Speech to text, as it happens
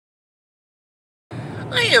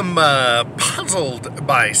I am puzzled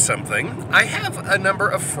by something. I have a number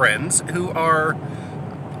of friends who are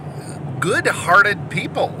good-hearted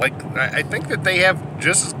people. Like, I think that they have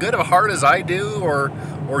just as good of a heart as I do,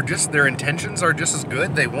 or just their intentions are just as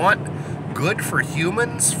good. They want good for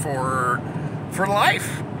humans, for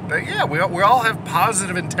life. Yeah, we all have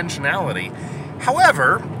positive intentionality.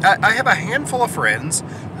 However, I have a handful of friends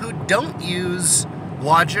who don't use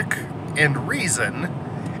logic and reason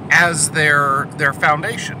as their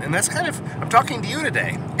foundation, and that's kind of, I'm talking to you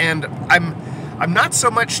today, and I'm not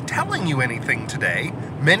so much telling you anything today.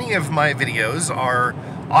 Many of my videos are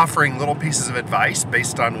offering little pieces of advice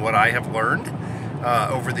based on what I have learned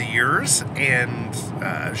over the years, and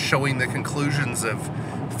showing the conclusions of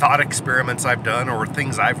thought experiments I've done or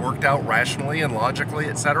things I've worked out rationally and logically,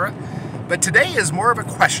 etc. But today is more of a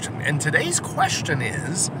question, and today's question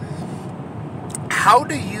is, how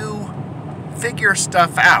do you figure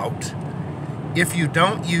stuff out if you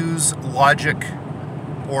don't use logic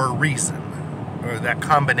or reason, or that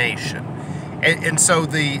combination? And so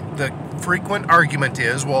the frequent argument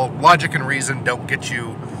is, well, logic and reason don't get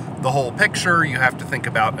you the whole picture. You have to think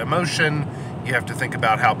about emotion, you have to think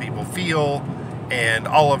about how people feel, and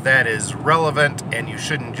all of that is relevant, and you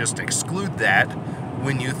shouldn't just exclude that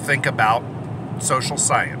when you think about social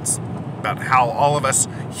science, about how all of us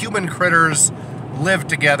human critters live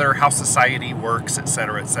together, how society works,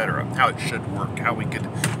 etc., etc., how it should work, how we could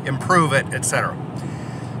improve it, etc.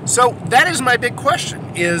 So that is my big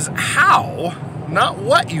question, is how, not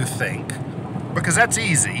what you think, because that's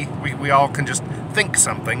easy, we all can just think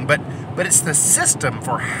something, but it's the system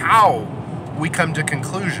for how we come to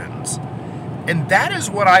conclusions. And that is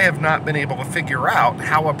what I have not been able to figure out,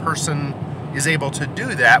 how a person is able to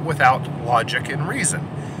do that without logic and reason.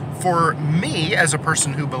 For me, as a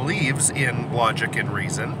person who believes in logic and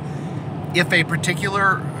reason, if a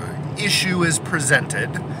particular issue is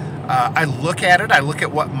presented, I look at it, I look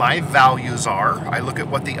at what my values are, I look at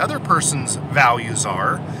what the other person's values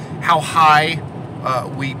are, how high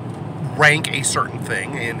we rank a certain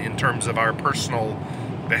thing in terms of our personal,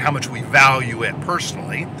 how much we value it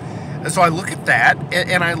personally. And so I look at that,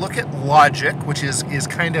 and I look at logic, which is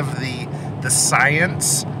kind of the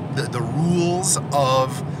science, the rules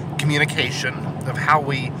of communication, of how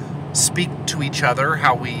we speak to each other,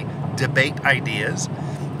 how we debate ideas.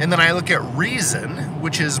 And then I look at reason,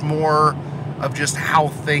 which is more of just how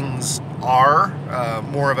things are,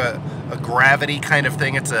 more of a gravity kind of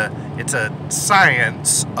thing. It's a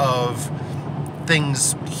science of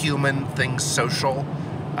things human, things social.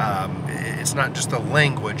 It's not just a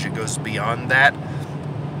language, it goes beyond that.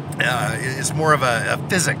 It's more of a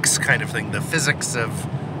physics kind of thing, the physics of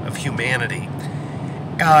humanity.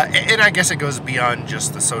 And I guess it goes beyond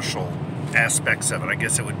just the social aspects of it. I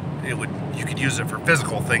guess you could use it for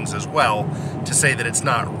physical things as well, to say that it's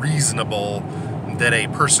not reasonable that a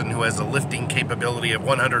person who has a lifting capability of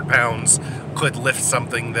 100 pounds could lift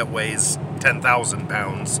something that weighs 10,000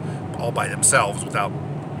 pounds all by themselves without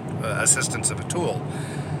assistance of a tool.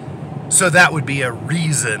 So that would be a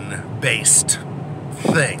reason-based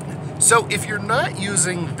thing. So if you're not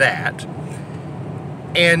using that,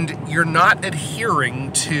 and you're not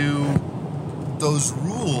adhering to those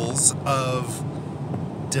rules of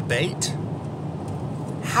debate,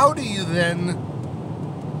 how do you then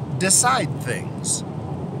decide things?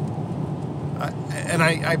 And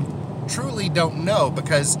I truly don't know,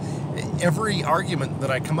 because every argument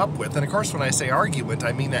that I come up with, and of course when I say argument,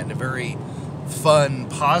 I mean that in a very fun,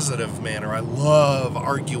 positive manner. I love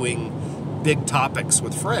arguing big topics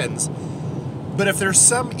with friends. But if there's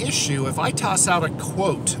some issue, if I toss out a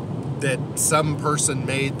quote that some person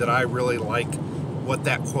made that I really like what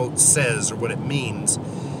that quote says or what it means,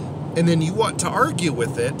 and then you want to argue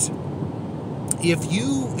with it,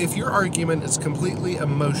 if your argument is completely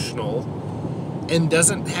emotional and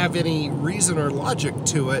doesn't have any reason or logic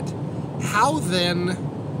to it, how then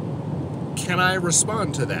can I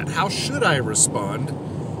respond to that? How should I respond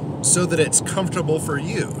so that it's comfortable for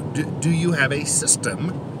you? Do you have a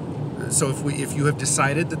system? So if you have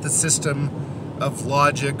decided that the system of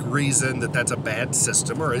logic, reason, that's a bad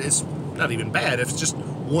system, or it's not even bad, if it's just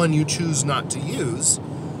one you choose not to use,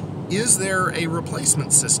 is there a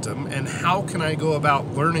replacement system, and how can I go about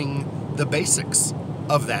learning the basics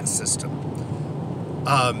of that system?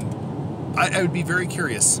 I would be very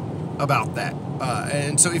curious about that.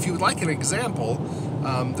 And so if you would like an example,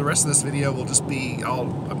 the rest of this video will just be,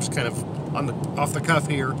 I'm just kind of off the cuff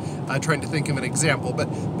here, trying to think of an example. But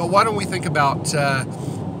why don't we think about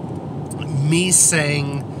me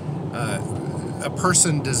saying a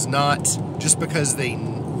person does not, just because they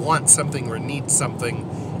want something or need something,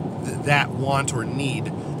 that want or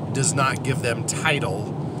need does not give them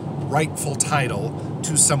rightful title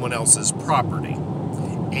to someone else's property.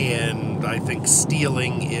 And I think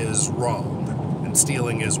stealing is wrong. And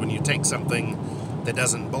stealing is when you take something that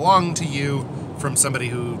doesn't belong to you from somebody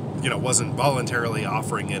who, wasn't voluntarily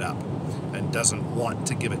offering it up and doesn't want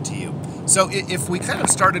to give it to you. So if we kind of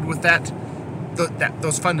started with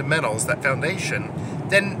those fundamentals, that foundation,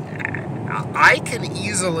 then I can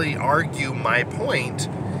easily argue my point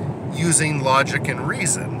using logic and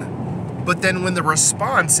reason. But then when the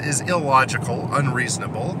response is illogical,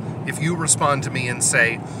 unreasonable, if you respond to me and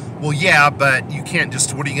say, well, yeah, but you can't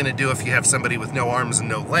just, what are you going to do if you have somebody with no arms and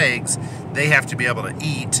no legs? They have to be able to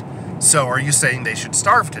eat. So are you saying they should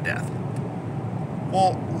starve to death?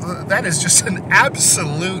 Well, that is just an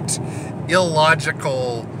absolute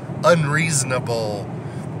illogical, unreasonable,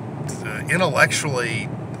 intellectually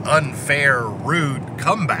unfair, rude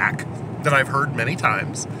comeback that I've heard many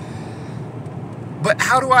times. But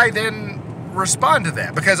how do I then respond to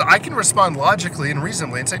that? Because I can respond logically and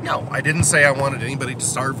reasonably and say, no, I didn't say I wanted anybody to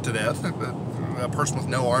starve to death, a person with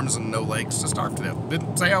no arms and no legs to starve to death.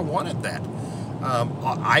 Didn't say I wanted that.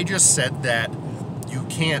 I just said that you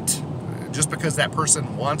can't, just because that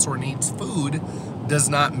person wants or needs food does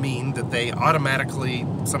not mean that they automatically,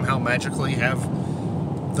 somehow magically have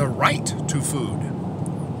the right to food.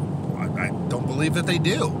 I don't believe that they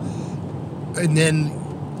do. And then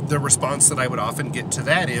the response that I would often get to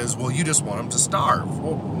that is, well, you just want them to starve.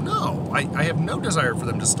 Well, no, I have no desire for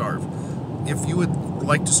them to starve. If you would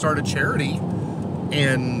like to start a charity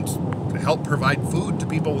and help provide food to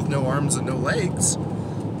people with no arms and no legs,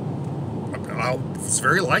 it's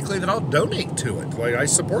very likely that I'll donate to it. Like, I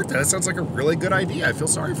support that. It sounds like a really good idea. I feel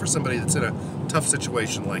sorry for somebody that's in a tough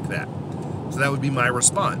situation like that. So that would be my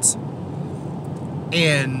response.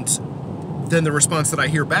 And then the response that I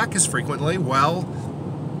hear back is frequently, well,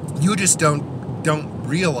 you just don't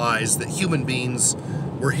realize that human beings,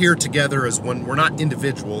 we're here together as one. We're not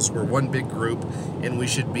individuals. We're one big group, and we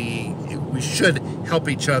should help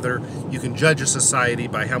each other. You can judge a society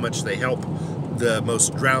by how much they help the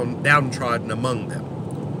most downtrodden among them.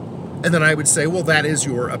 And then I would say, well, that is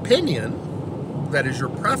your opinion. That is your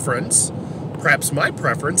preference. Perhaps my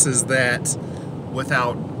preference is that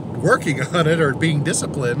without working on it or being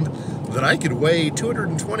disciplined, that I could weigh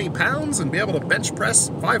 220 pounds and be able to bench press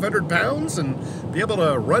 500 pounds and be able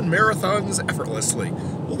to run marathons effortlessly.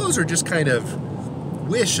 Well, those are just kind of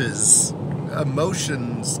wishes,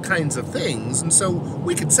 emotions, kinds of things. And so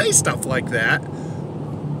we could say stuff like that.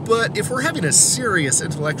 But if we're having a serious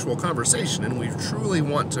intellectual conversation and we truly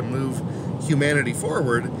want to move humanity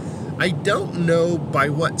forward, I don't know by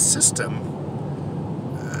what system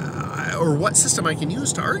or what system I can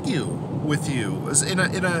use to argue with you in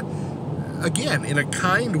a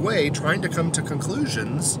kind way, trying to come to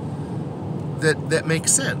conclusions that make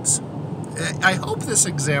sense. I hope this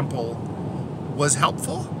example was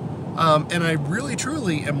helpful, and I really,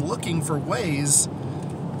 truly am looking for ways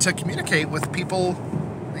to communicate with people.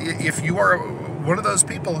 If you are one of those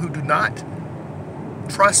people who do not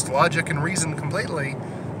trust logic and reason completely,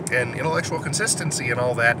 and intellectual consistency and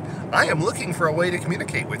all that, I am looking for a way to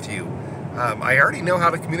communicate with you. I already know how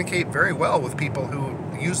to communicate very well with people who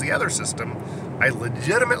use the other system. I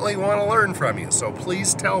legitimately want to learn from you, so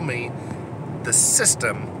please tell me the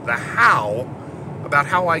system, the how, about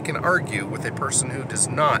how I can argue with a person who does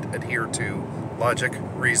not adhere to logic,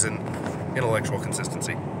 reason, intellectual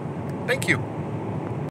consistency. Thank you.